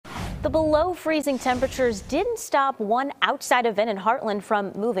The below freezing temperatures didn't stop one outside event in Hartland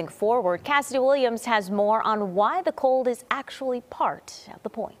from moving forward. Cassidy Williams has more on why the cold is actually part of the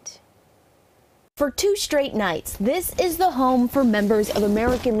point. For 2 straight nights, this is the home for members of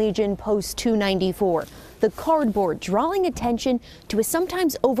American Legion Post 294. The cardboard drawing attention to a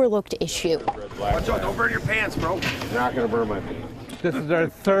sometimes overlooked issue. Watch out, don't burn your pants, bro. You're not going to burn my pants. This is our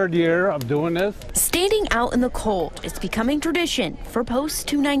 3rd year of doing this. Standing out in the cold is becoming tradition for Post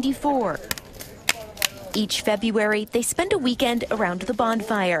 294. Each February, they spend a weekend around the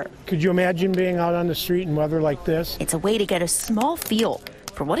bonfire. Could you imagine being out on the street in weather like this? It's a way to get a small feel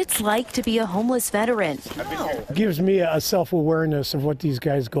for what it's like to be a homeless veteran. It gives me a self-awareness of what these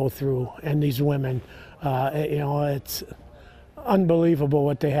guys go through and these women. It's unbelievable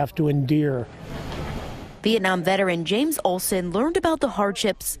what they have to endure. Vietnam veteran James Olson learned about the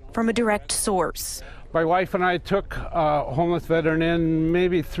hardships from a direct source. My wife and I took a homeless veteran in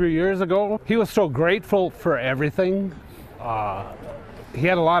maybe 3 years ago. He was so grateful for everything. He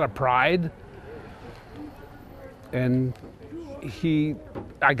had a lot of pride, and he,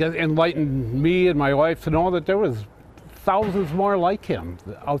 I guess, enlightened me and my wife to know that there was thousands more like him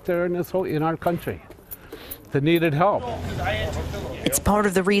out there in our country that needed help. It's part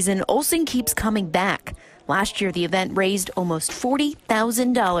of the reason Olson keeps coming back. Last year, the event raised almost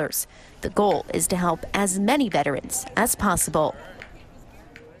 $40,000. The goal is to help as many veterans as possible.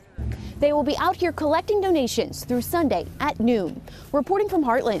 They will be out here collecting donations through Sunday at noon. Reporting from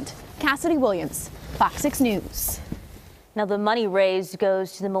Hartland, Cassidy Williams, FOX 6 News. Now, the money raised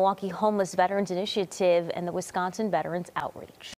goes to the Milwaukee Homeless Veterans Initiative and the Wisconsin Veterans Outreach.